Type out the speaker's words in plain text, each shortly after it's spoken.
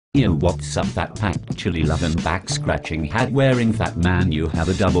Yo, what's up, that actually loving back scratching hat wearing fat man? You have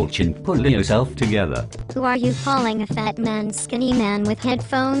a double chin, pull yourself together. Who are you calling a fat man? Skinny man with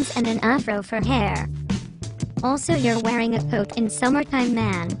headphones and an afro for hair. Also, you're wearing a coat in summertime,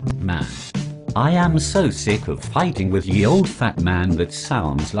 man. Man, I am so sick of fighting with ye old fat man that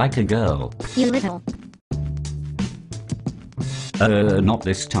sounds like a girl. You little. Not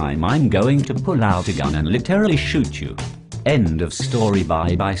this time. I'm going to pull out a gun and literally shoot you. End of story.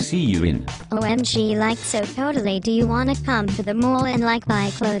 Bye bye, see you in. OMG, like so totally. Do you wanna come to the mall and like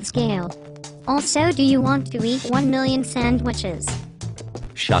buy clothes, Gail? Also, do you want to eat 1 million sandwiches?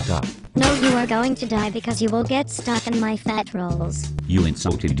 Shut up. No, you are going to die because you will get stuck in my fat rolls. You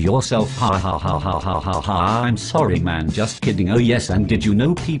insulted yourself. Ha ha ha ha ha ha ha. I'm sorry, man, just kidding. Oh yes, and did you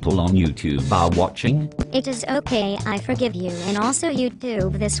know people on YouTube are watching? It is okay, I forgive you, and also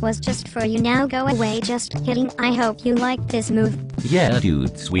YouTube, this was just for you. Now go away. Just kidding. I hope you liked this move. Yeah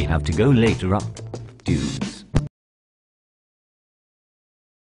dudes, we have to go later up. Dudes.